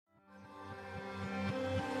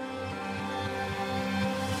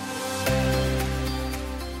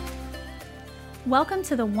Welcome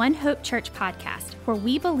to the One Hope Church podcast, where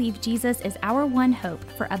we believe Jesus is our one hope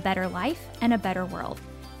for a better life and a better world.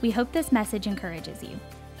 We hope this message encourages you.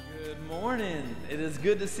 Good morning. It is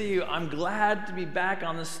good to see you. I'm glad to be back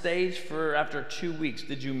on the stage after 2 weeks.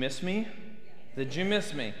 Did you miss me? Did you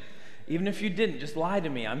miss me? Even if you didn't, just lie to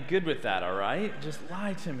me. I'm good with that, all right? Just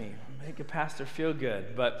lie to me. Make a pastor feel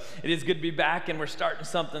good. But it is good to be back, and we're starting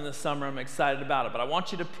something this summer. I'm excited about it. But I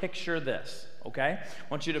want you to picture this, okay? I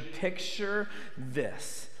want you to picture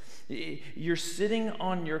this. You're sitting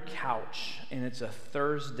on your couch, and it's a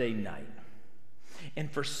Thursday night.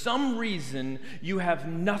 And for some reason, you have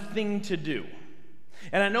nothing to do.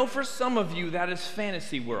 And I know for some of you, that is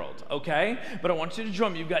fantasy world, okay? But I want you to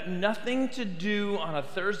join me. You've got nothing to do on a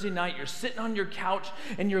Thursday night. You're sitting on your couch,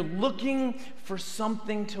 and you're looking for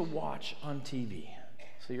something to watch on TV.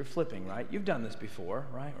 So you're flipping, right? You've done this before,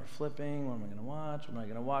 right? We're flipping. What am I going to watch? What am I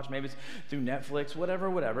going to watch? Maybe it's through Netflix,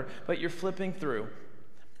 whatever. But you're flipping through.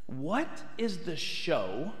 What is the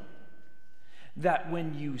show that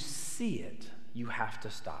when you see it, you have to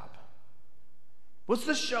stop? What's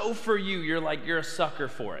the show for you? You're a sucker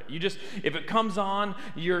for it. If it comes on,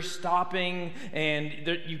 you're stopping, and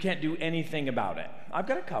you can't do anything about it. I've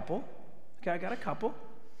got a couple. Okay, I got a couple.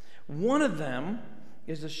 One of them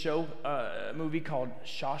is a movie called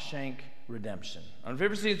Shawshank Redemption. I don't know if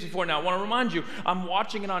you've ever seen this before. Now, I want to remind you, I'm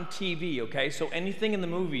watching it on TV, okay? So anything in the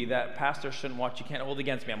movie that pastors shouldn't watch, you can't hold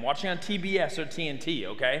against me. I'm watching on TBS or TNT,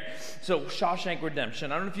 okay? So Shawshank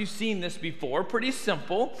Redemption. I don't know if you've seen this before. Pretty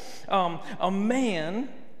simple. A man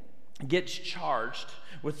gets charged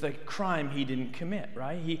with a crime he didn't commit,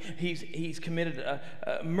 right? He's committed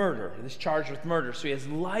a murder. He's charged with murder. So he has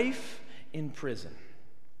life in prison.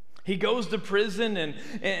 He goes to prison,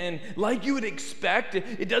 and like you would expect,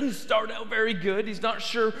 it doesn't start out very good. He's not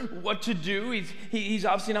sure what to do. He's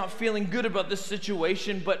obviously not feeling good about this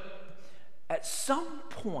situation, but at some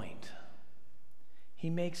point,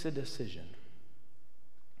 he makes a decision.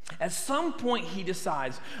 At some point, he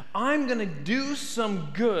decides, I'm going to do some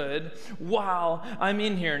good while I'm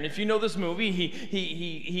in here. And if you know this movie,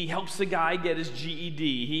 he helps the guy get his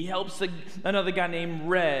GED. He helps another guy named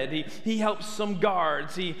Red. He helps some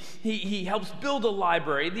guards. He helps build a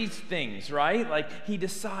library. These things, right? Like, he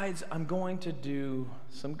decides, I'm going to do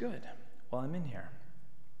some good while I'm in here.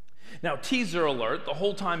 Now, teaser alert, the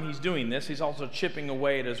whole time he's doing this, he's also chipping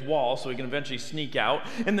away at his wall so he can eventually sneak out.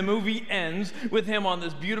 And the movie ends with him on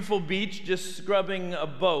this beautiful beach just scrubbing a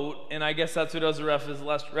boat, and I guess that's what he does the rest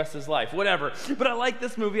of his life, whatever. But I like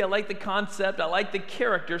this movie. I like the concept. I like the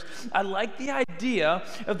characters. I like the idea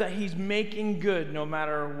of that he's making good no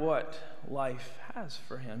matter what life has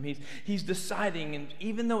for him. He's deciding, and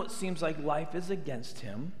even though it seems like life is against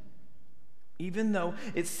him, even though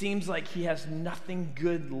it seems like he has nothing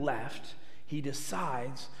good left, he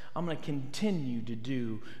decides, I'm going to continue to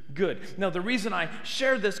do good. Now, the reason I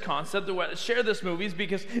share this concept, share this movie, is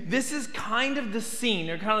because this is kind of the scene,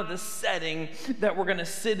 or kind of the setting that we're going to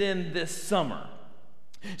sit in this summer.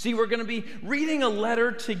 See, we're going to be reading a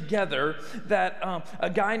letter together that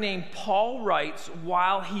a guy named Paul writes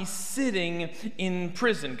while he's sitting in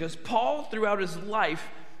prison. Because Paul, throughout his life,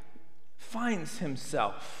 finds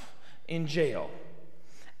himself in jail.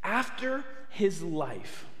 After his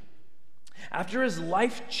life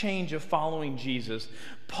change of following Jesus,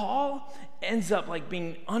 Paul ends up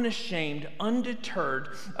being unashamed, undeterred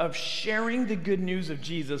of sharing the good news of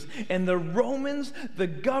Jesus. And the Romans, the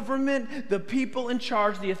government, the people in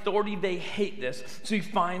charge, the authority, they hate this. So he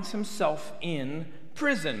finds himself in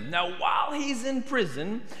prison. Now, while he's in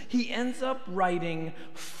prison, he ends up writing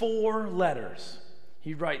 4 letters.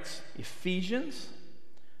 He writes Ephesians,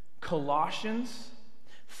 Colossians,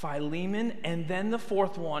 Philemon, and then the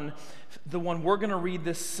 4th one, the one we're going to read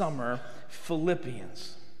this summer,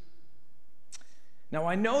 Philippians. Now,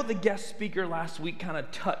 I know the guest speaker last week kind of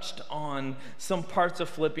touched on some parts of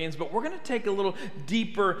Philippians, but we're going to take a little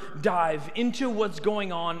deeper dive into what's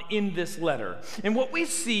going on in this letter. And what we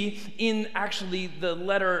see in actually the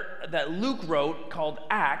letter that Luke wrote called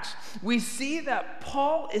Acts, we see that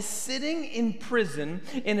Paul is sitting in prison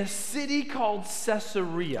in a city called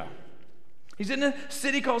Caesarea. He's in a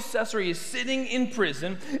city called Caesarea. He's sitting in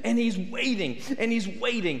prison, and he's waiting, and he's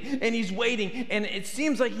waiting, and he's waiting. And it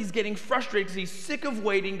seems like he's getting frustrated because he's sick of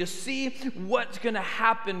waiting to see what's going to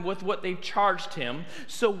happen with what they've charged him.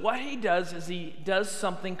 So what he does is he does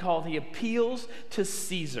something called he appeals to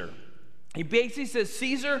Caesar. He basically says,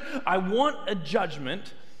 Caesar, I want a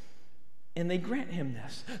judgment. And they grant him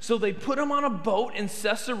this. So they put him on a boat in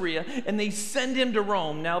Caesarea, and they send him to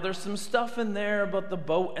Rome. Now, there's some stuff in there, but the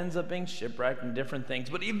boat ends up being shipwrecked and different things.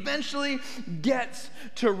 But he eventually gets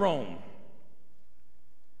to Rome.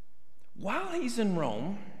 while he's in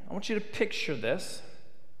Rome, I want you to picture this.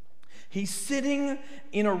 He's sitting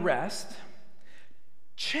in arrest,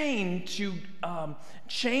 chained to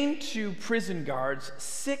prison guards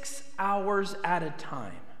 6 hours at a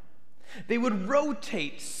time. They would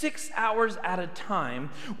rotate 6 hours at a time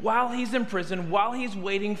while he's in prison, while he's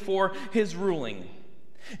waiting for his ruling.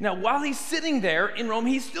 Now, while he's sitting there in Rome,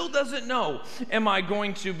 he still doesn't know, am I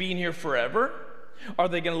going to be in here forever? Are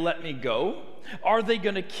they going to let me go? Are they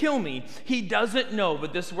going to kill me? He doesn't know,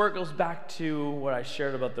 but this word goes back to what I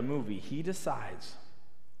shared about the movie. He decides,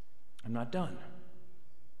 I'm not done.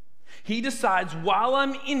 He decides, while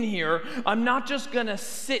I'm in here, I'm not just going to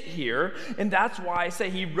sit here, and that's why I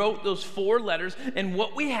say he wrote those 4 letters, and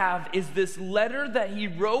what we have is this letter that he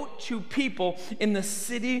wrote to people in the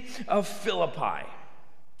city of Philippi.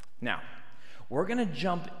 Now, we're going to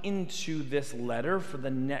jump into this letter for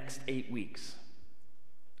the next 8 weeks.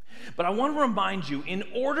 But I want to remind you, in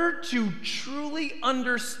order to truly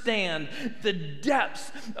understand the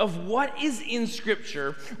depths of what is in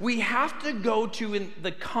Scripture, we have to go to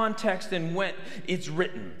the context and when it's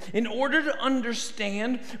written. In order to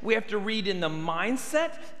understand, we have to read in the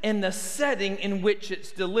mindset and the setting in which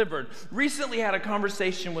it's delivered. Recently, I had a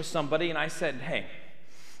conversation with somebody, and I said, hey,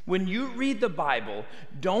 when you read the Bible,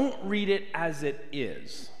 don't read it as it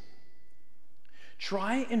is.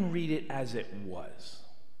 Try and read it as it was.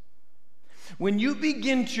 When you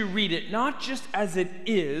begin to read it, not just as it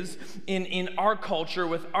is in our culture,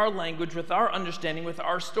 with our language, with our understanding, with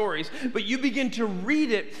our stories, but you begin to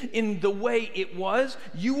read it in the way it was,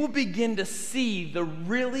 you will begin to see the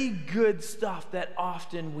really good stuff that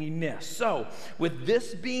often we miss. So, with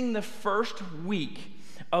this being the first week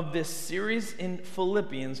of this series in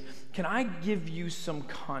Philippians, can I give you some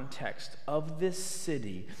context of this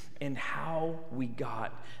city and how we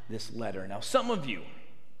got this letter? Now, some of you,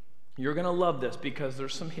 you're going to love this because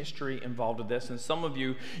there's some history involved with this, and some of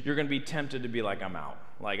you, you're going to be tempted to be like, I'm out.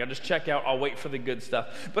 Like, I'll just check out, I'll wait for the good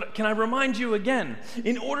stuff. But can I remind you again,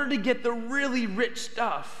 in order to get the really rich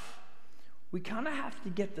stuff, we kind of have to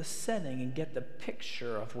get the setting and get the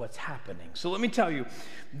picture of what's happening. So let me tell you,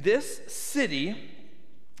 this city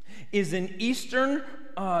is in Eastern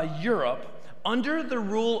Europe under the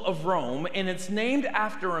rule of Rome, and it's named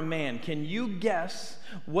after a man. Can you guess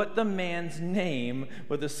what the man's name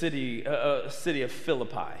was? The city of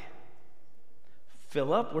Philippi?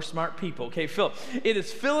 Philip? We're smart people. Okay, Philip. It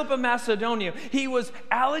is Philip of Macedonia. He was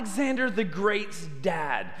Alexander the Great's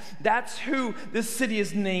dad. That's who this city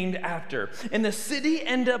is named after. And the city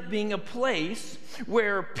ended up being a place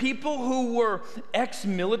where people who were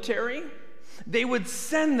ex-military, they would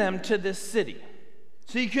send them to this city.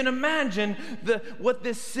 So you can imagine what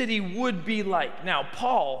this city would be like. Now,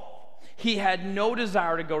 Paul, he had no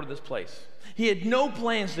desire to go to this place. He had no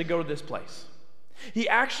plans to go to this place. He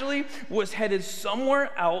actually was headed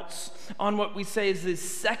somewhere else on what we say is his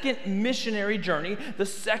second missionary journey, the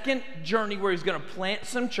second journey where he's going to plant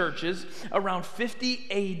some churches around 50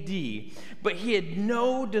 A.D. But he had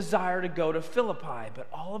no desire to go to Philippi. But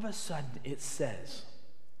all of a sudden, it says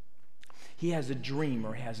he has a dream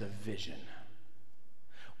or he has a vision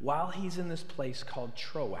while he's in this place called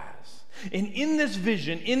Troas. And in this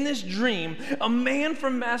vision, in this dream, a man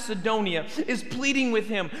from Macedonia is pleading with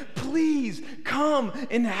him, please come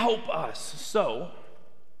and help us. So,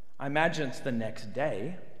 I imagine it's the next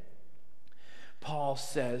day, Paul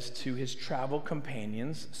says to his travel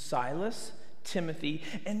companions, Silas, Timothy,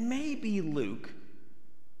 and maybe Luke,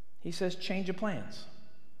 he says, change of plans.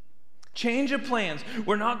 Change of plans.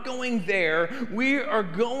 We're not going there. We are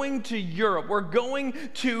going to Europe. We're going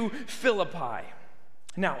to Philippi.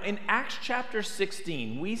 Now, in Acts chapter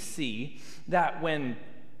 16, we see that when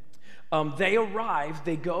they arrive,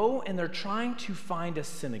 they go and they're trying to find a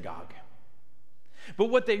synagogue. But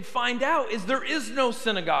what they find out is there is no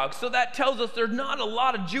synagogue. So that tells us there's not a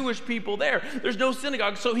lot of Jewish people there. There's no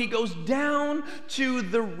synagogue. So he goes down to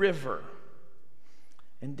the river.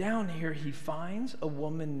 And down here, he finds a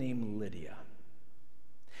woman named Lydia.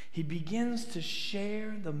 He begins to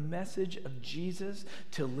share the message of Jesus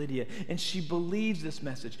to Lydia, and she believes this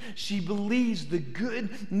message. She believes the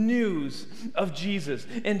good news of Jesus.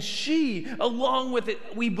 And she, along with it,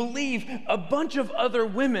 we believe a bunch of other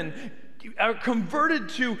women are converted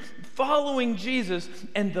to following Jesus,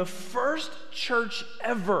 and the first church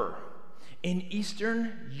ever in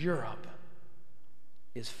Eastern Europe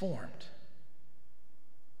is formed.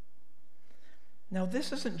 Now,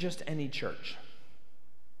 this isn't just any church.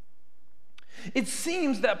 It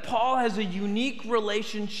seems that Paul has a unique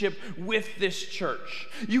relationship with this church.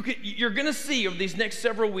 You're going to see over these next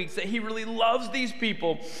several weeks that he really loves these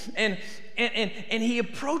people, and he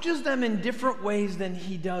approaches them in different ways than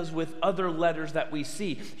he does with other letters that we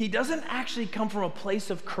see. He doesn't actually come from a place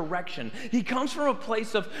of correction. He comes from a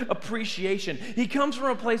place of appreciation. He comes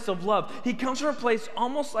from a place of love. He comes from a place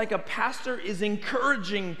almost like a pastor is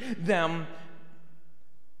encouraging them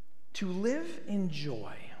to live in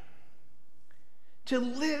joy, to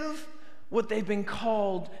live what they've been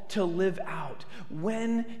called to live out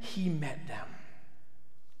when he met them.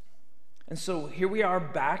 And so here we are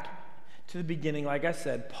back to the beginning. Like I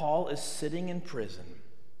said, Paul is sitting in prison.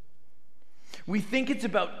 We think it's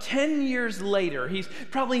about 10 years later. He's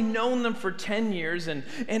probably known them for 10 years, and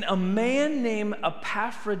a man named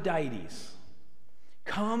Epaphroditus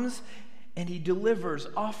comes and he delivers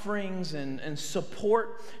offerings and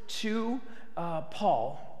support to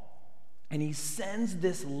Paul. And he sends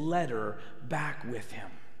this letter back with him.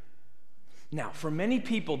 Now, for many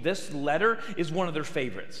people, this letter is one of their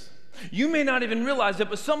favorites. You may not even realize it,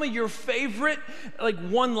 but some of your favorite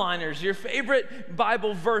one-liners, your favorite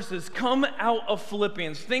Bible verses come out of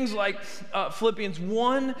Philippians. Things like Philippians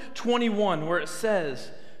 1:21, where it says,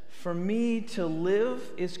 "For me to live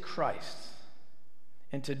is Christ,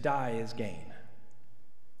 and to die is gain,"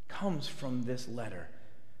 comes from this letter.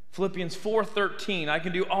 Philippians 4:13, "I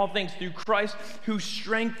can do all things through Christ who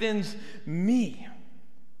strengthens me."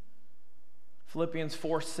 Philippians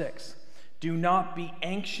 4:6, "Do not be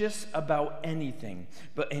anxious about anything,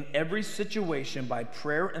 but in every situation by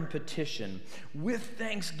prayer and petition, with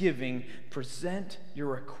thanksgiving, present your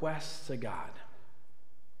requests to God."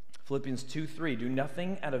 Philippians 2:3, "Do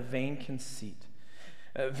nothing out of vain conceit,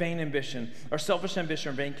 vain ambition, or selfish ambition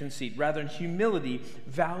or vain conceit. Rather, in humility,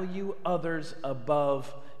 value others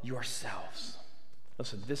above yourselves."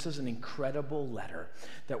 Listen, this is an incredible letter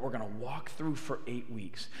that we're going to walk through for 8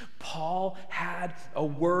 weeks. Paul had a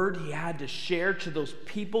word he had to share to those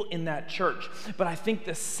people in that church, but I think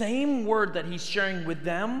the same word that he's sharing with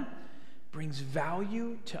them brings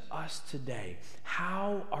value to us today.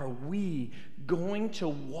 How are we going to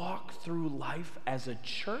walk through life as a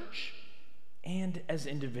church and as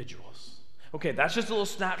individuals? Okay, that's just a little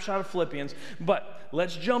snapshot of Philippians, but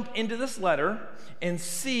let's jump into this letter and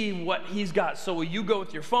see what he's got. So will you go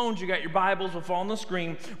with your phones, you got your Bibles, will fall on the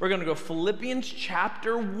screen. We're going to go Philippians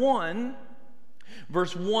chapter 1,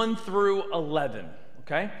 verse 1 through 11,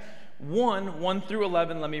 okay? 1 through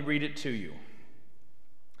 11, let me read it to you.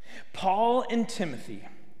 "Paul and Timothy,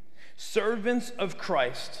 servants of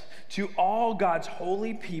Christ, to all God's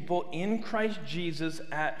holy people in Christ Jesus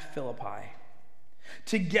at Philippi,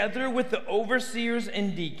 together with the overseers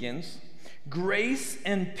and deacons, grace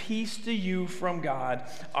and peace to you from God,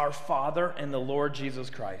 our Father and the Lord Jesus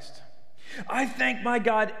Christ. I thank my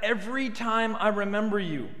God every time I remember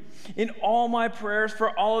you. In all my prayers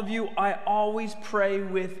for all of you, I always pray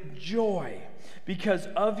with joy because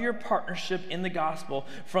of your partnership in the gospel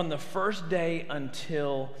from the first day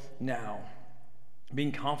until now.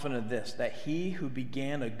 Being confident of this, that he who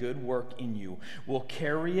began a good work in you will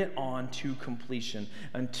carry it on to completion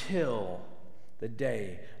until the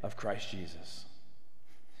day of Christ Jesus.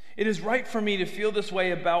 It is right for me to feel this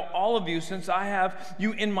way about all of you, since I have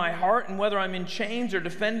you in my heart, and whether I'm in chains or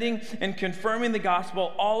defending and confirming the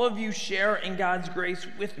gospel, all of you share in God's grace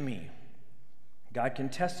with me. God can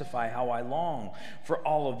testify how I long for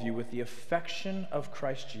all of you with the affection of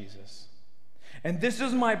Christ Jesus. And this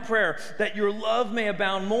is my prayer, that your love may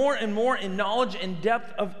abound more and more in knowledge and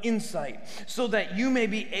depth of insight, so that you may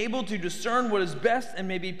be able to discern what is best and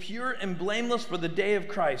may be pure and blameless for the day of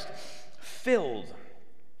Christ, filled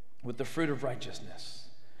with the fruit of righteousness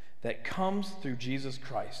that comes through Jesus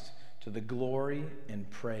Christ to the glory and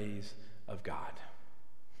praise of God.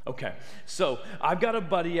 Okay, so I've got a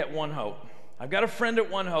buddy at One Hope. I've got a friend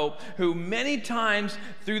at One Hope who many times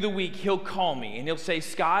through the week, he'll call me and he'll say,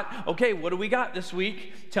 "Scott, okay, what do we got this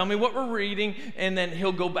week? Tell me what we're reading." And then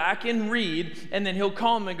he'll go back and read, and then he'll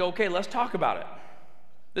call me and go, "Okay, let's talk about it."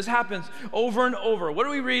 This happens over and over. What are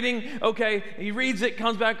we reading? Okay, he reads it,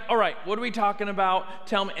 comes back. All right, what are we talking about?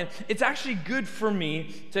 Tell me. And it's actually good for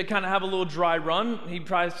me to kind of have a little dry run. He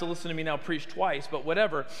tries to listen to me now preach twice, but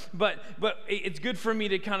whatever. But it's good for me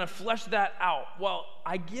to kind of flesh that out. Well,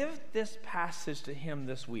 I give this passage to him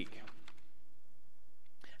this week.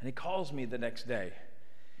 And he calls me the next day.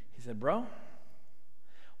 He said, "Bro,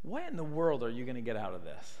 what in the world are you going to get out of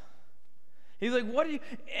this?" He's like, what do you,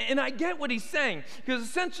 and I get what he's saying, because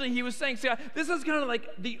essentially he was saying, see, this is kind of like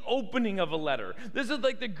the opening of a letter. This is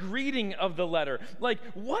like the greeting of the letter. Like,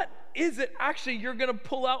 what is it actually you're going to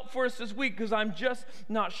pull out for us this week? Because I'm just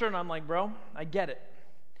not sure. And I'm like, bro, I get it.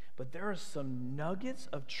 But there are some nuggets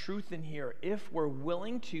of truth in here if we're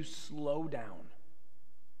willing to slow down.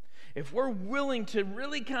 If we're willing to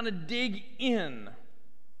really kind of dig in,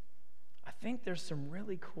 I think there's some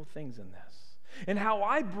really cool things in this. And how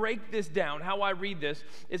I break this down, how I read this,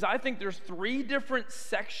 is I think there's 3 different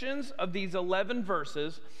sections of these 11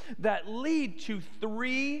 verses that lead to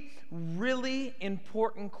 3 really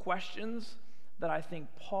important questions that I think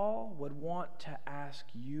Paul would want to ask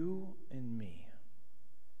you and me.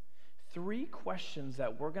 3 questions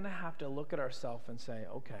that we're going to have to look at ourselves and say,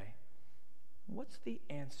 okay, what's the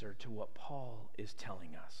answer to what Paul is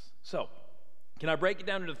telling us? So, can I break it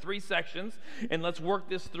down into 3 sections, and let's work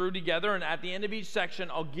this through together, and at the end of each section,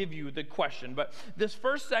 I'll give you the question. But this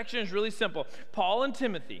first section is really simple. Paul and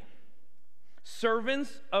Timothy,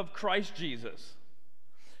 servants of Christ Jesus,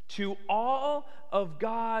 to all of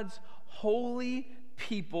God's holy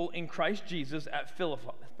people in Christ Jesus at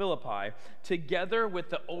Philippi, together with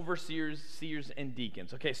the overseers, seers, and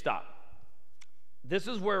deacons. Okay, stop. This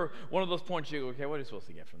is where one of those points you go, okay, what are you supposed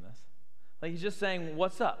to get from this? Like, he's just saying,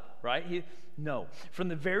 what's up, right? No. From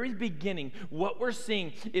the very beginning, what we're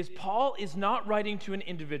seeing is Paul is not writing to an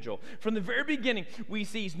individual. From the very beginning, we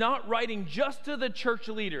see he's not writing just to the church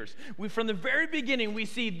leaders. From the very beginning, we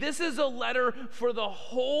see this is a letter for the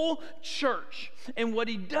whole church. And what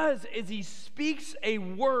he does is he speaks a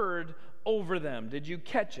word over them. Did you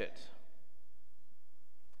catch it?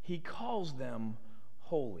 He calls them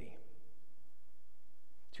holy.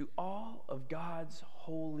 To all of God's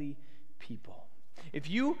holy people. If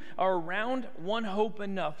you are around One Hope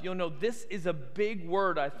enough, you'll know this is a big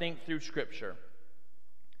word, I think, through Scripture.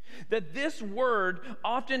 That this word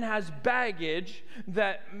often has baggage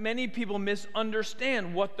that many people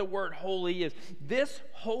misunderstand what the word holy is. This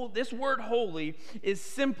word holy is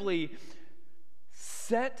simply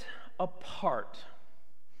set apart.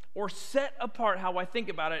 Or set apart, how I think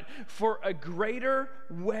about it, for a greater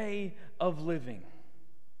way of living.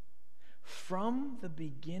 From the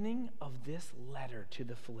beginning of this letter to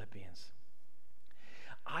the Philippians,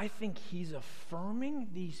 I think he's affirming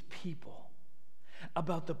these people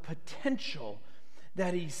about the potential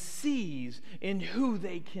that he sees in who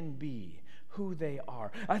they can be, who they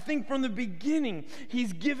are. I think from the beginning,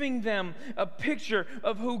 he's giving them a picture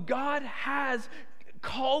of who God has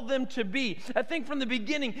called them to be. I think from the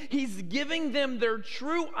beginning, he's giving them their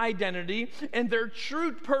true identity and their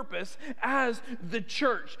true purpose as the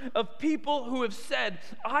church of people who have said,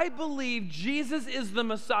 I believe Jesus is the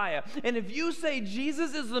Messiah. And if you say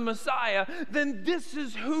Jesus is the Messiah, then this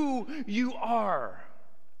is who you are.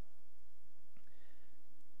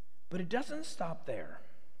 But it doesn't stop there.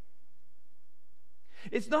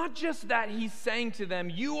 It's not just that he's saying to them,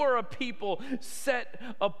 you are a people set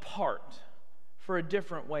apart for a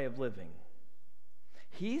different way of living.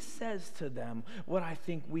 He says to them what I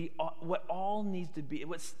think what needs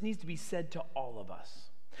to be said to all of us.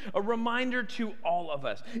 A reminder to all of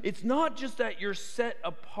us. It's not just that you're set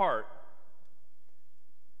apart.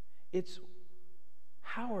 It's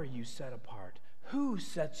how are you set apart? Who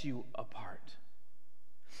sets you apart?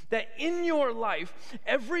 That in your life,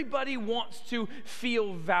 everybody wants to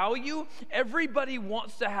feel value. Everybody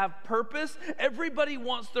wants to have purpose. Everybody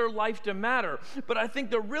wants their life to matter. But I think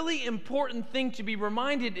the really important thing to be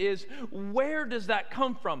reminded is, where does that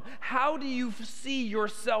come from? How do you see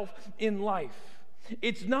yourself in life?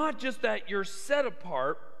 It's not just that you're set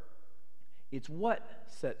apart. It's what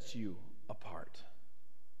sets you apart.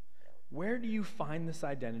 Where do you find this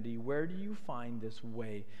identity? Where do you find this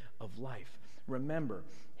way of life? Remember,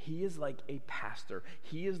 he is like a pastor.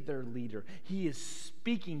 He is their leader. He is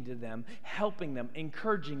speaking to them, helping them,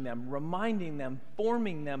 encouraging them, reminding them,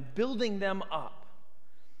 forming them, building them up.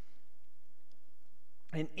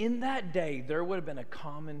 And in that day, there would have been a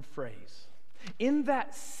common phrase. In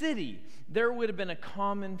that city, there would have been a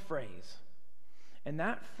common phrase. And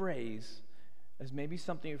that phrase is maybe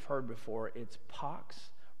something you've heard before. It's Pax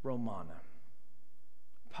Romana.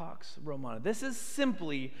 Pax Romana. This is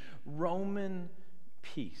simply Roman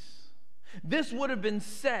peace. This would have been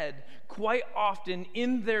said quite often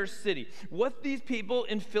in their city. What these people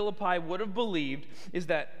in Philippi would have believed is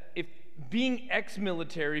that if being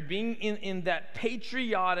ex-military, being in that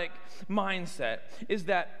patriotic mindset, is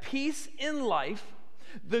that peace in life,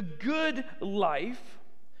 the good life,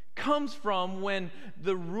 comes from when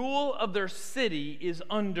the rule of their city is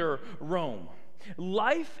under Rome.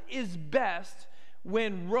 Life is best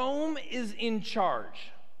when Rome is in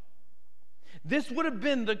charge. This would have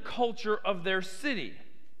been the culture of their city.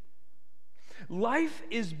 Life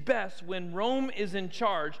is best when Rome is in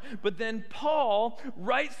charge, but then Paul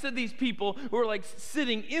writes to these people who are like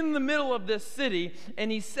sitting in the middle of this city,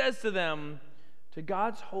 and he says to them, to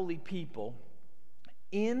God's holy people,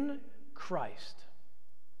 in Christ,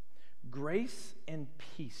 grace and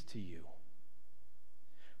peace to you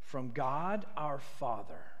from God our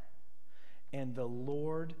Father and the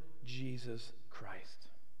Lord Jesus Christ.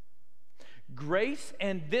 Grace,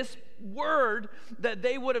 and this word that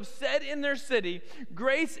they would have said in their city,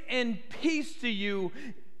 grace and peace to you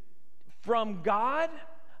from God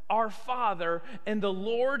our Father and the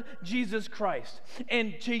Lord Jesus Christ.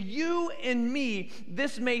 And to you and me,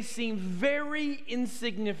 this may seem very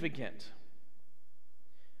insignificant.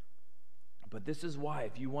 But this is why,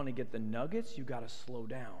 if you want to get the nuggets, you got to slow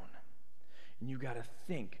down. And you got to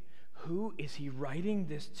think, who is he writing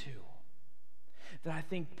this to? That I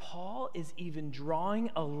think Paul is even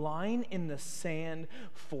drawing a line in the sand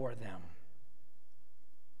for them.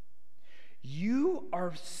 You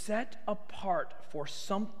are set apart for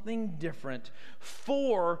something different,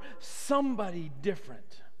 for somebody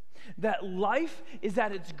different. That life is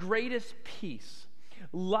at its greatest peace.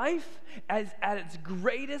 Life is at its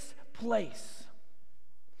greatest place.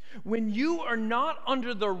 When you are not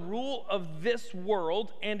under the rule of this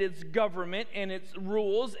world and its government and its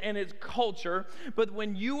rules and its culture, but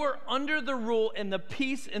when you are under the rule and the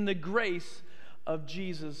peace and the grace of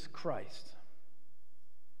Jesus Christ.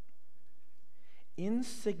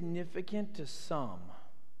 Insignificant to some,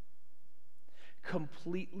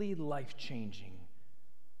 completely life-changing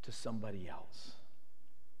to somebody else.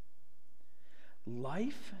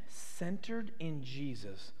 Life centered in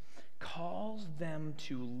Jesus calls them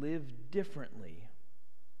to live differently,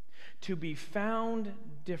 to be found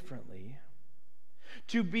differently,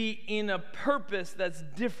 to be in a purpose that's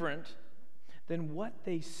different than what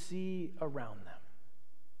they see around them.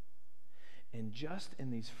 And just in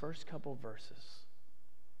these first couple verses,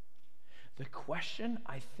 the question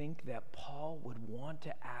I think that Paul would want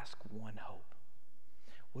to ask One Hope,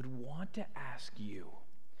 would want to ask you,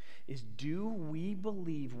 is do we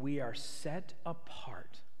believe we are set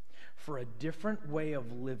apart for a different way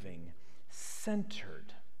of living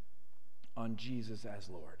centered on Jesus as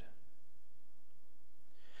Lord?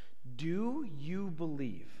 Do you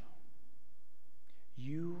believe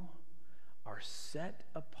you are set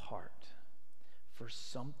apart for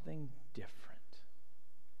something different?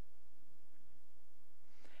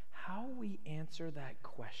 How we answer that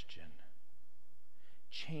question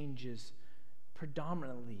changes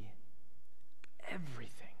predominantly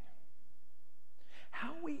everything.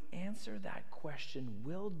 How we answer that question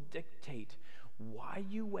will dictate why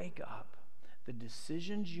you wake up, the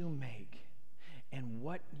decisions you make, and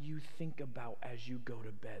what you think about as you go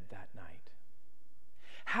to bed that night.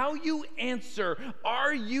 How you answer,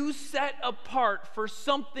 are you set apart for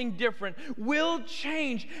something different, will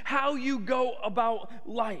change how you go about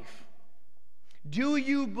life. Do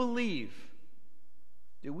you believe,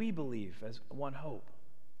 do we believe as One Hope,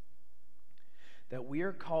 that we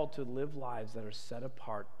are called to live lives that are set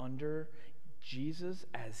apart under Jesus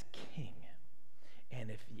as King?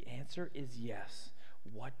 And if the answer is yes,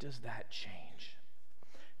 what does that change?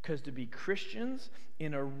 Because to be Christians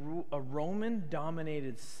in a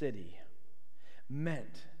Roman-dominated city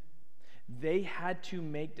meant they had to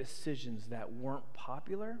make decisions that weren't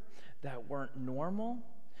popular, that weren't normal,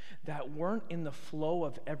 that weren't in the flow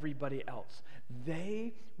of everybody else.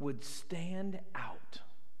 They would stand out.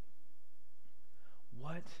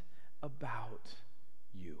 What about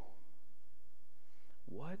you?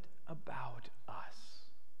 What about us?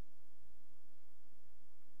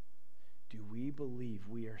 Do we believe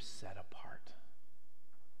we are set apart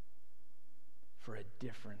for a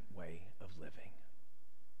different way of living?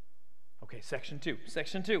 Okay, section 2.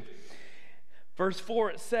 Section 2. Verse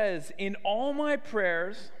 4, it says, "In all my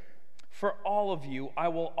prayers for all of you, I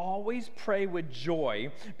will always pray with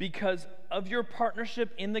joy because of your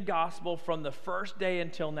partnership in the gospel from the first day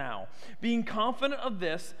until now, being confident of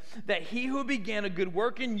this, that he who began a good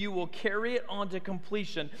work in you will carry it on to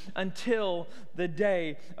completion until the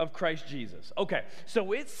day of Christ Jesus." Okay,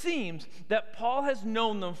 so it seems that Paul has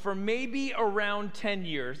known them for maybe around 10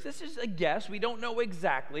 years. This is a guess. We don't know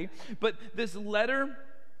exactly, but this letter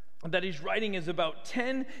that he's writing is about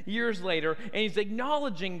 10 years later, and he's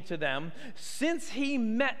acknowledging to them, since he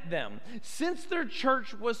met them, since their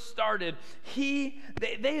church was started,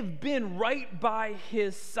 they have been right by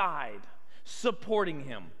his side, supporting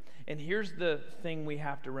him. And here's the thing we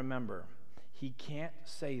have to remember. He can't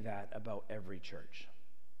say that about every church.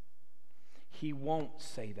 He won't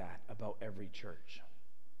say that about every church.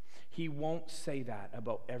 He won't say that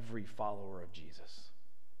about every follower of Jesus.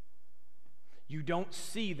 You don't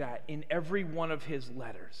see that in every one of his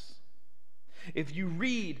letters. If you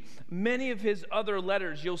read many of his other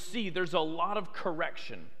letters, you'll see there's a lot of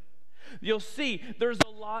correction. You'll see there's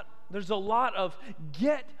a lot of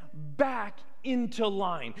get back into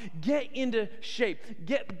line, get into shape,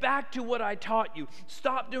 get back to what I taught you.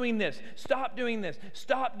 Stop doing this, stop doing this,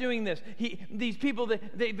 stop doing this. These people,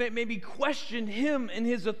 they maybe question him and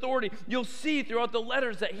his authority. You'll see throughout the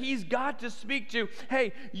letters that he's got to speak to,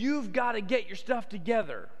 hey, you've got to get your stuff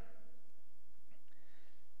together.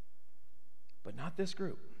 But not this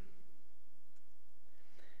group.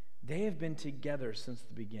 They have been together since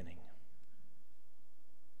the beginning.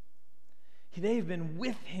 They've been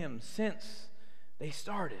with him since they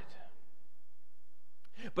started.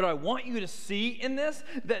 But I want you to see in this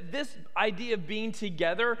that this idea of being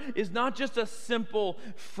together is not just a simple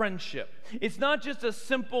friendship. It's not just a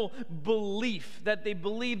simple belief that they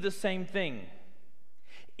believe the same thing.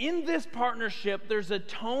 In this partnership, there's a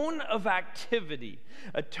tone of activity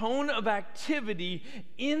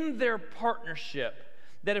in their partnership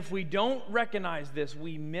that if we don't recognize this,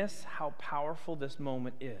 we miss how powerful this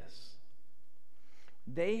moment is.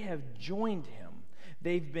 They have joined him.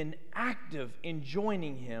 They've been active in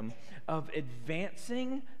joining him of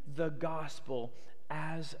advancing the gospel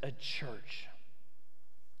as a church.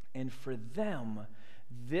 And for them,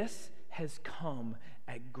 this has come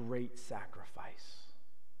at great sacrifice.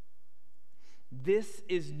 This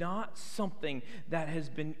is not something that has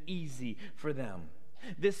been easy for them.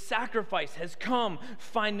 This sacrifice has come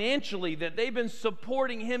financially, that they've been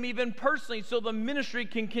supporting him even personally so the ministry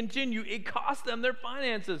can continue. It cost them their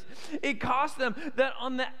finances. It cost them that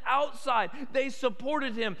on the outside they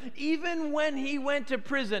supported him even when he went to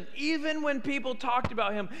prison, even when people talked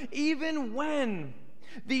about him, even when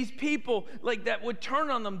these people like that would turn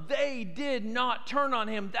on them, they did not turn on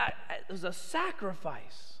him. That was a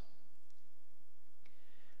sacrifice.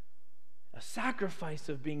 A sacrifice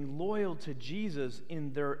of being loyal to Jesus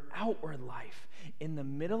in their outward life in the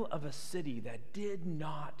middle of a city that did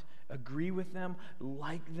not agree with them,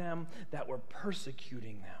 like them, that were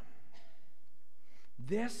persecuting them.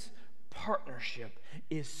 This partnership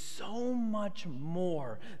is so much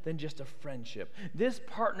more than just a friendship. This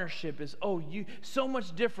partnership is, so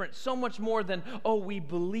much different, so much more than, we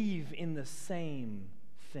believe in the same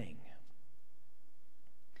thing.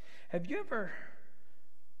 Have you ever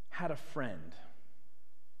had a friend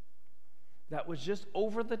that was just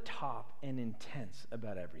over the top and intense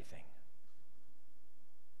about everything?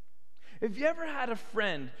 Have you ever had a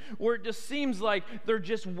friend where it just seems like they're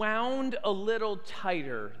just wound a little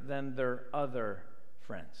tighter than their other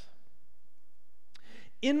friends?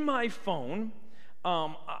 In my phone,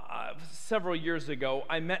 several years ago,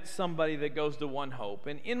 I met somebody that goes to One Hope,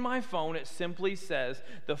 and in my phone it simply says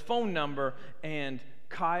the phone number and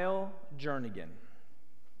Kyle Jernigan.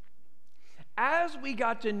 As we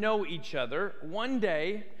got to know each other, one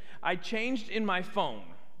day I changed in my phone.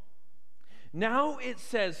 Now it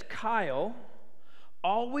says Kyle,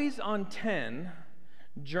 always on 10,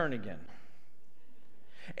 Jernigan.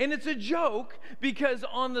 And it's a joke because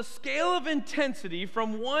on the scale of intensity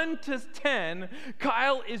from 1 to 10,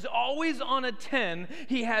 Kyle is always on a 10.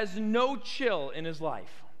 He has no chill in his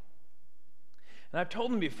life. And I've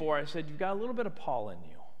told him before, I said, you've got a little bit of Paul in you.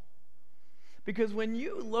 Because when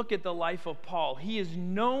you look at the life of Paul, he is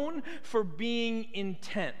known for being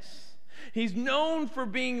intense. He's known for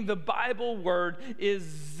being, the Bible word is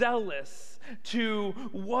zealous to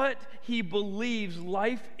what he believes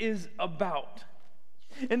life is about.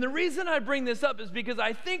 And the reason I bring this up is because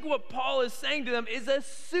I think what Paul is saying to them is a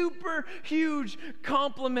super huge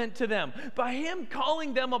compliment to them. By him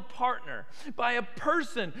calling them a partner, by a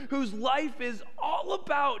person whose life is all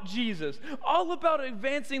about Jesus, all about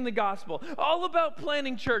advancing the gospel, all about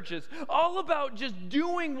planting churches, all about just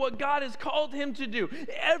doing what God has called him to do.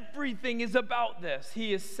 Everything is about this.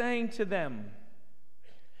 He is saying to them,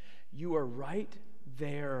 you are right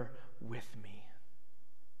there with me.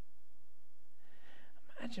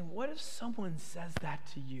 Imagine, what if someone says that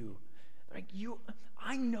to you? Like,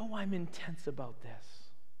 I know I'm intense about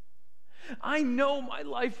this. I know my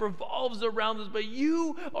life revolves around this, but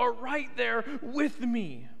you are right there with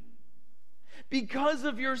me. Because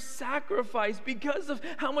of your sacrifice, because of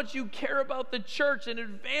how much you care about the church and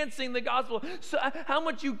advancing the gospel, so how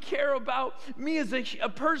much you care about me as a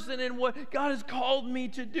person and what God has called me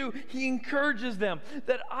to do. He encourages them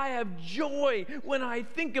that I have joy when I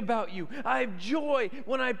think about you. I have joy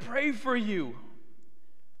when I pray for you.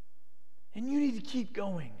 And you need to keep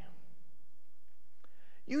going.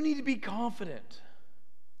 You need to be confident.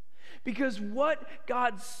 Because what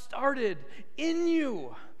God started in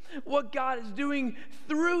you, what God is doing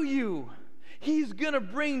through you, He's going to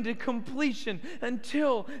bring to completion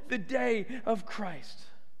until the day of Christ.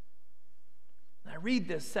 I read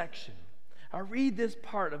this section. I read this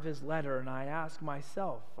part of his letter, and I ask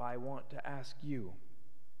myself, I want to ask you.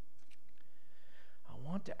 I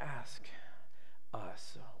want to ask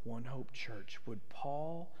us, One Hope Church, would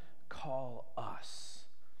Paul call us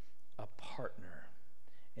a partner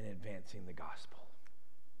in advancing the gospel?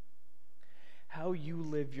 How you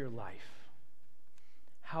live your life,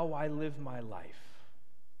 how I live my life,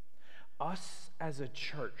 us as a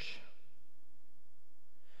church,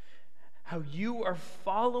 how you are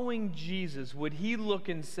following Jesus, would he look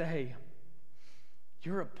and say,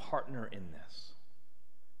 you're a partner in this?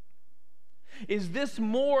 Is this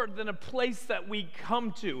more than a place that we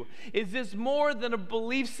come to? Is this more than a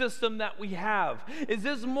belief system that we have? Is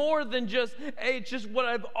this more than just, hey, it's just what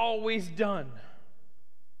I've always done?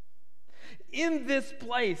 In this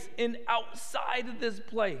place, and outside of this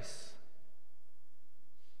place,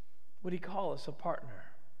 would he call us a partner?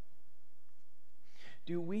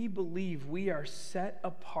 Do we believe we are set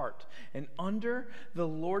apart and under the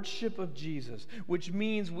lordship of Jesus, which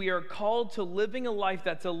means we are called to living a life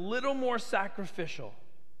that's a little more sacrificial?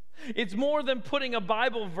 It's more than putting a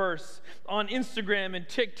Bible verse on Instagram and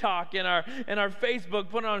TikTok and our Facebook,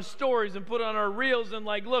 put it on stories and put it on our reels and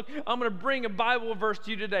like, look, I'm going to bring a Bible verse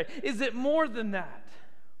to you today. Is it more than that?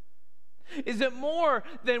 Is it more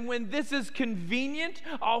than when this is convenient,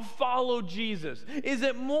 I'll follow Jesus? Is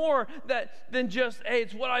it more than just, hey,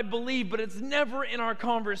 it's what I believe, but it's never in our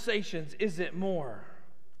conversations? Is it more?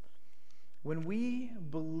 When we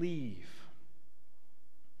believe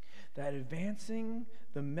that advancing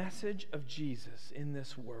the message of Jesus in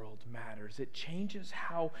this world matters, it changes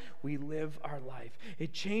how we live our life.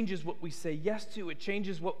 It changes what we say yes to. It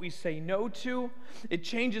changes what we say no to. It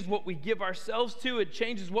changes what we give ourselves to. It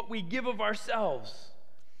changes what we give of ourselves.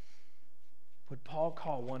 Would Paul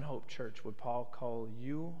call One Hope Church? Would Paul call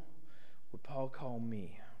you? Would Paul call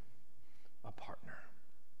me a partner?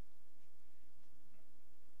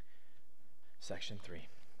 Section 3,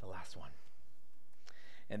 the last one.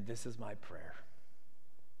 And this is my prayer,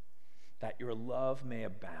 that your love may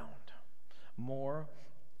abound more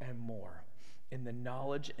and more in the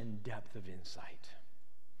knowledge and depth of insight,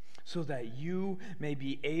 so that you may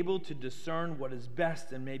be able to discern what is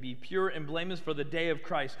best and may be pure and blameless for the day of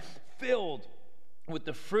Christ, filled with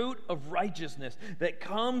the fruit of righteousness that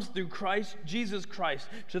comes through Christ, Jesus Christ,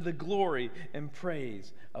 to the glory and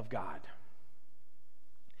praise of God.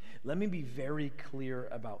 Let me be very clear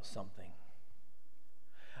about something.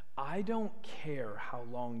 I don't care how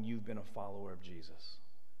long you've been a follower of Jesus.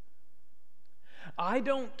 I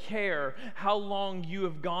don't care how long you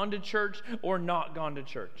have gone to church or not gone to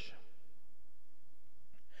church.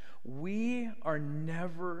 We are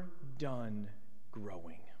never done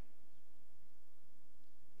growing.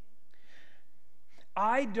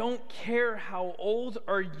 I don't care how old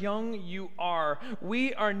or young you are.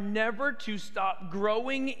 We are never to stop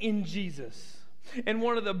growing in Jesus. And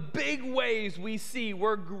one of the big ways we see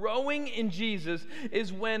we're growing in Jesus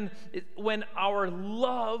is when our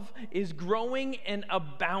love is growing and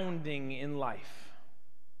abounding in life.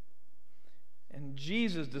 And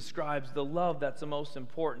Jesus describes the love that's the most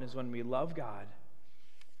important is when we love God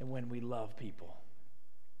and when we love people.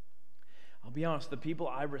 I'll be honest, the people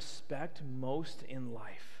I respect most in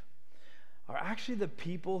life are actually the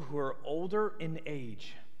people who are older in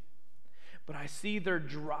age. But I see their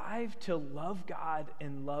drive to love God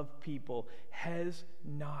and love people has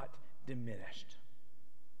not diminished.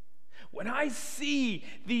 When I see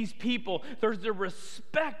these people, there's a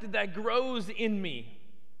respect that grows in me.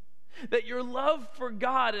 That your love for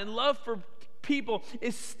God and love for people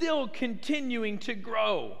is still continuing to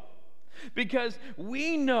grow. Because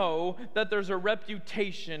we know that there's a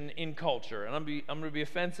reputation in culture. And I'm going to be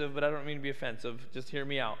offensive, but I don't mean to be offensive. Just hear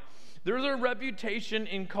me out. There's a reputation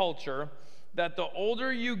in culture that the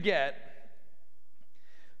older you get,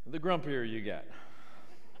 the grumpier you get.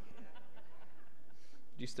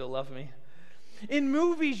 Do you still love me? In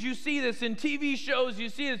movies, you see this. In TV shows, you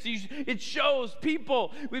see this. It shows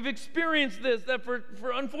people. We've experienced this, that for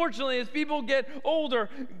unfortunately, as people get older,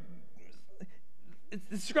 it's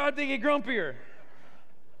described they get grumpier.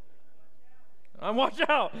 Watch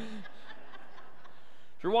out.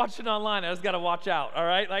 If you're watching online, I just got to watch out, all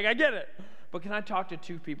right? Like, I get it. But can I talk to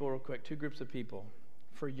two people real quick, two groups of people?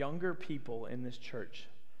 For younger people in this church,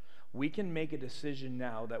 we can make a decision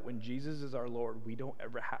now that when Jesus is our Lord, we don't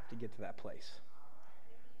ever have to get to that place.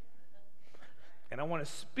 And I want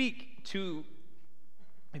to speak to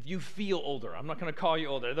if you feel older, I'm not going to call you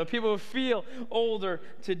older, the people who feel older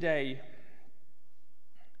today,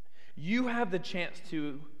 you have the chance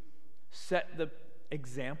to set the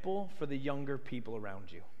example for the younger people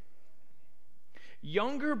around you.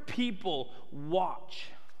 Younger people watch.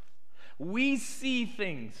 We see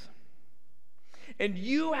things. And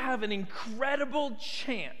you have an incredible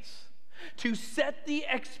chance to set the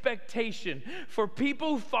expectation for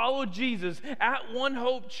people who follow Jesus at One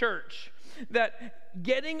Hope Church that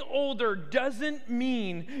getting older doesn't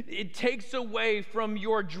mean it takes away from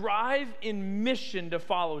your drive in mission to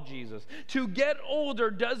follow Jesus. To get older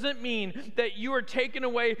doesn't mean that you are taken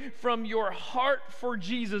away from your heart for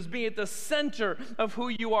Jesus being at the center of who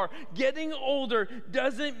you are. Getting older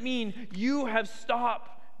doesn't mean you have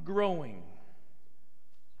stopped growing.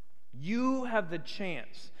 You have the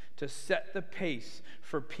chance to set the pace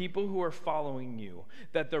for people who are following you,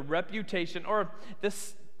 that the reputation or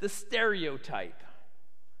the stereotype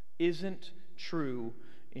isn't true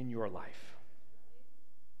in your life.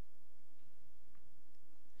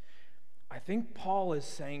 I think Paul is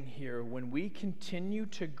saying here, when we continue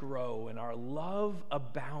to grow and our love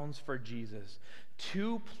abounds for Jesus,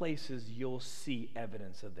 two places you'll see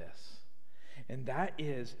evidence of this. And that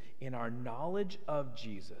is in our knowledge of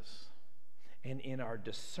Jesus and in our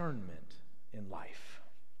discernment in life.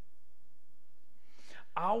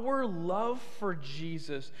 Our love for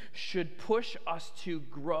Jesus should push us to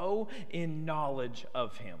grow in knowledge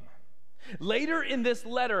of him. Later in this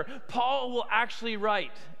letter, Paul will actually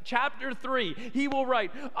write, chapter 3, he will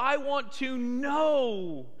write, I want to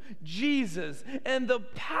know Jesus and the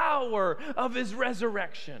power of his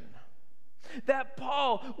resurrection. That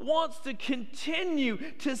Paul wants to continue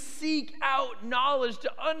to seek out knowledge,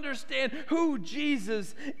 to understand who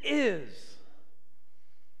Jesus is.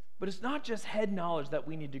 But it's not just head knowledge that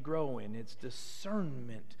we need to grow in. It's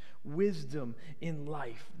discernment, wisdom in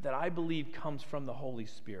life that I believe comes from the Holy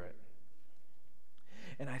Spirit.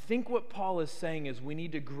 And I think what Paul is saying is we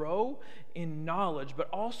need to grow in knowledge, but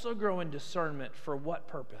also grow in discernment. For what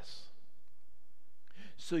purpose?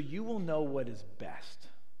 So you will know what is best.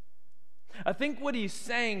 I think what he's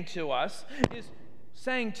saying to us is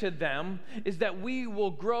saying to them is that we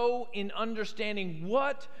will grow in understanding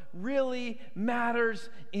what really matters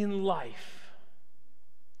in life.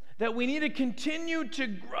 That we need to continue to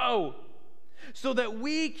grow so that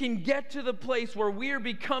we can get to the place where we are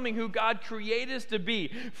becoming who God created us to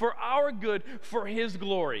be for our good, for his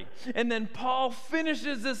glory. And then Paul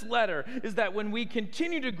finishes this letter is that when we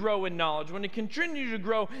continue to grow in knowledge, when we continue to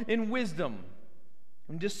grow in wisdom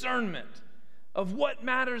and discernment of what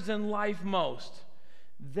matters in life most,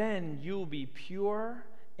 then you'll be pure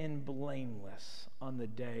and blameless on the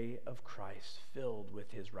day of Christ, filled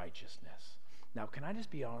with his righteousness. Now, can I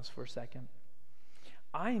just be honest for a second?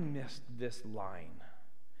 I missed this line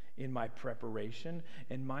in my preparation,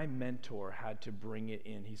 and my mentor had to bring it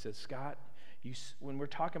in. He said, Scott, when we're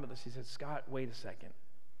talking about this, he said, Scott, wait a second.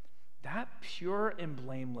 That pure and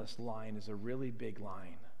blameless line is a really big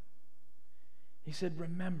line. He said,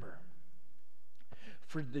 remember,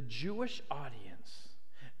 for the Jewish audience,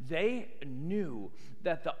 they knew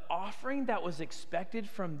that the offering that was expected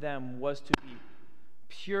from them was to be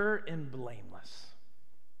pure and blameless.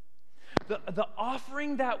 The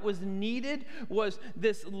offering that was needed was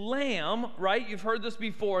this lamb, right? You've heard this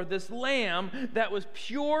before. This lamb that was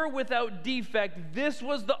pure without defect. This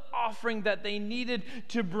was the offering that they needed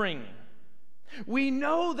to bring. We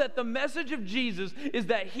know that the message of Jesus is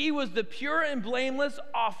that he was the pure and blameless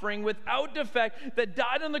offering without defect that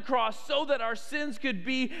died on the cross so that our sins could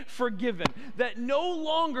be forgiven. That no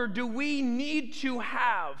longer do we need to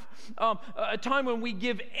have a time when we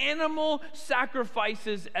give animal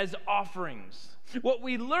sacrifices as offerings. What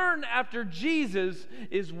we learn after Jesus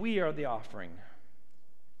is we are the offering.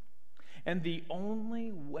 And the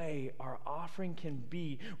only way our offering can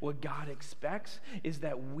be what God expects is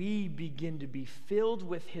that we begin to be filled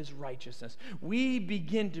with his righteousness. We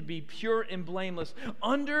begin to be pure and blameless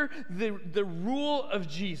under the rule of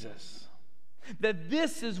Jesus. That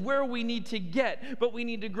this is where we need to get, but we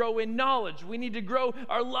need to grow in knowledge. We need to grow.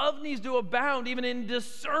 Our love needs to abound even in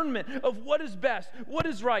discernment of what is best, what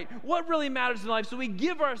is right, what really matters in life. So we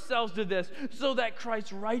give ourselves to this so that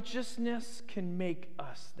Christ's righteousness can make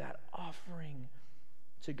us that offering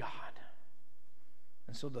to God.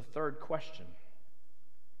 And so the third question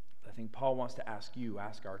I think Paul wants to ask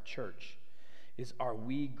our church, is are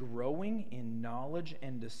we growing in knowledge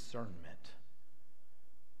and discernment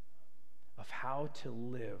of how to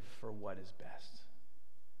live for what is best?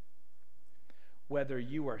 Whether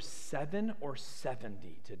you are 7 or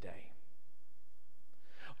 70 today,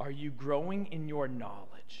 are you growing in your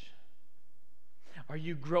knowledge? Are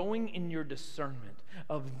you growing in your discernment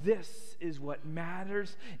of this is what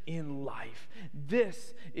matters in life?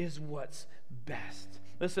 This is what's best.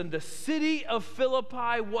 Listen, the city of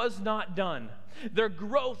Philippi was not done. Their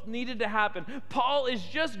growth needed to happen. Paul is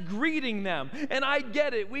just greeting them. And I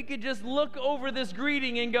get it. We could just look over this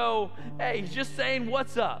greeting and go, hey, he's just saying,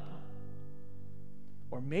 what's up?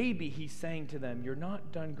 Or maybe he's saying to them, you're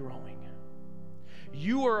not done growing.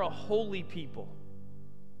 You are a holy people,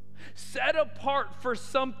 set apart for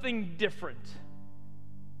something different.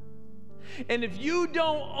 And if you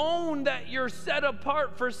don't own that you're set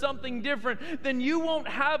apart for something different, then you won't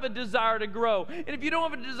have a desire to grow. And if you don't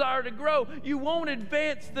have a desire to grow, you won't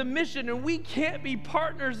advance the mission. And we can't be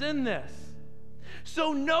partners in this.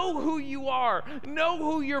 So know who you are. Know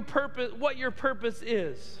who your purpose, what your purpose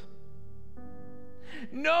is.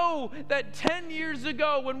 Know that 10 years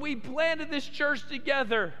ago when we planted this church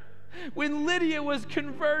together, when Lydia was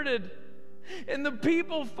converted, and the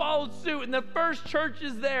people followed suit, and the first church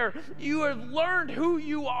is there, you have learned who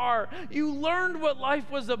you are. You learned what life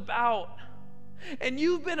was about. And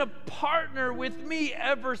you've been a partner with me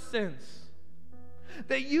ever since.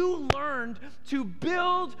 That you learned to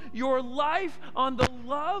build your life on the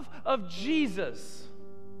love of Jesus.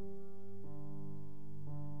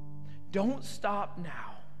 Don't stop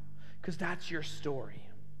now, because that's your story.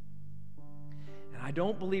 And I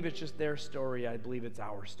don't believe it's just their story. I believe it's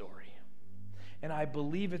our story. And I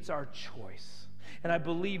believe it's our choice. And I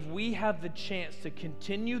believe we have the chance to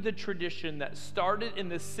continue the tradition that started in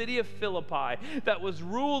the city of Philippi that was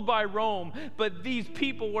ruled by Rome, but these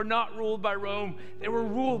people were not ruled by Rome. They were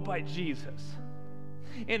ruled by Jesus.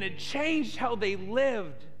 And it changed how they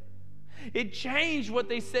lived. It changed what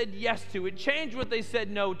they said yes to. It changed what they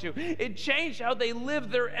said no to. It changed how they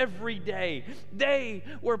lived their every day. They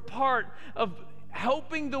were part of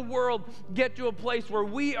helping the world get to a place where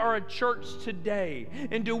we are a church today.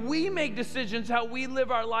 And do we make decisions how we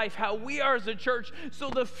live our life, how we are as a church, so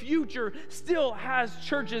the future still has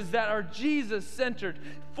churches that are Jesus-centered,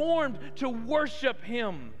 formed to worship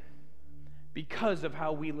Him because of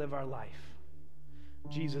how we live our life.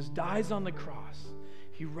 Jesus dies on the cross.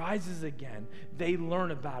 He rises again. They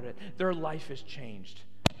learn about it. Their life is changed.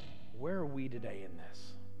 Where are we today in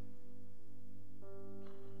this?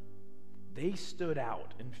 They stood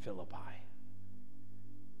out in Philippi.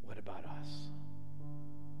 What about us?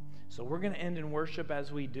 So we're going to end in worship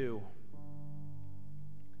as we do.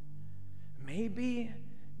 Maybe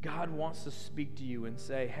God wants to speak to you and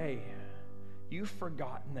say, hey, you've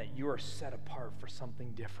forgotten that you are set apart for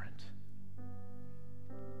something different.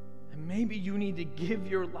 And maybe you need to give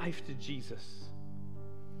your life to Jesus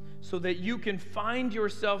so that you can find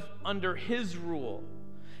yourself under His rule,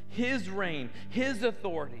 His reign, His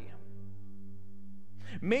authority.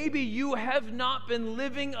 Maybe you have not been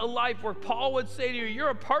living a life where Paul would say to you, you're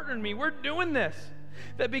a partner in me, we're doing this.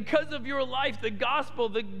 That because of your life, the gospel,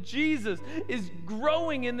 the Jesus is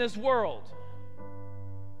growing in this world.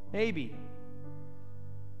 Maybe.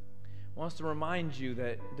 Wants to remind you that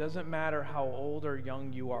it doesn't matter how old or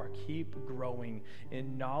young you are, keep growing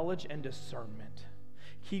in knowledge and discernment.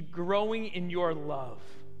 Keep growing in your love.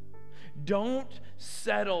 Don't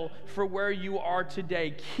settle for where you are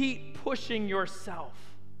today. Keep pushing yourself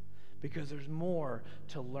because there's more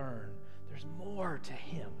to learn. There's more to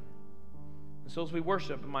Him. And so as we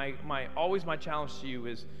worship, my challenge to you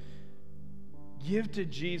is give to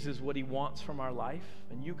Jesus what He wants from our life.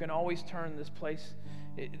 And you can always turn this place.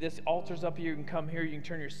 This altar's up here. You can come here. You can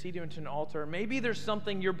turn your seat into an altar. Maybe there's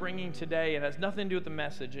something you're bringing today and has nothing to do with the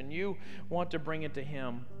message, and you want to bring it to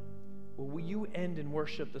Him. Well, will you end in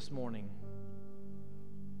worship this morning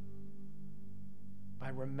by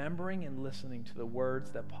remembering and listening to the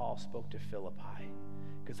words that Paul spoke to Philippi?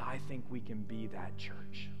 Because I think we can be that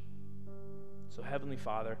church. So, Heavenly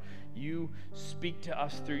Father, you speak to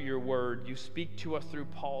us through your word. You speak to us through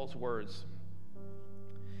Paul's words.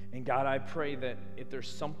 And God, I pray that if there's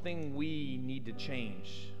something we need to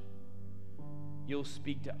change, you'll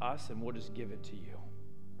speak to us and we'll just give it to you.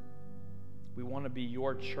 We want to be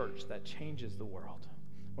your church that changes the world.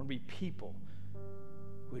 We want to be people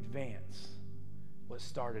who advance what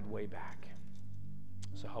started way back.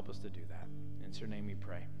 So help us to do that. In your name we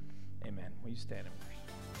pray. Amen. Will you stand and worship?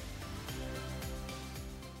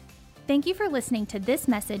 Thank you for listening to this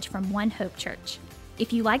message from One Hope Church.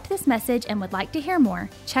 If you liked this message and would like to hear more,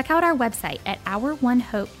 check out our website at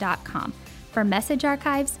ouronehope.com for message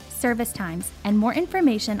archives, service times, and more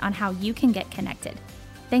information on how you can get connected.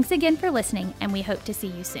 Thanks again for listening, and we hope to see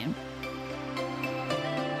you soon.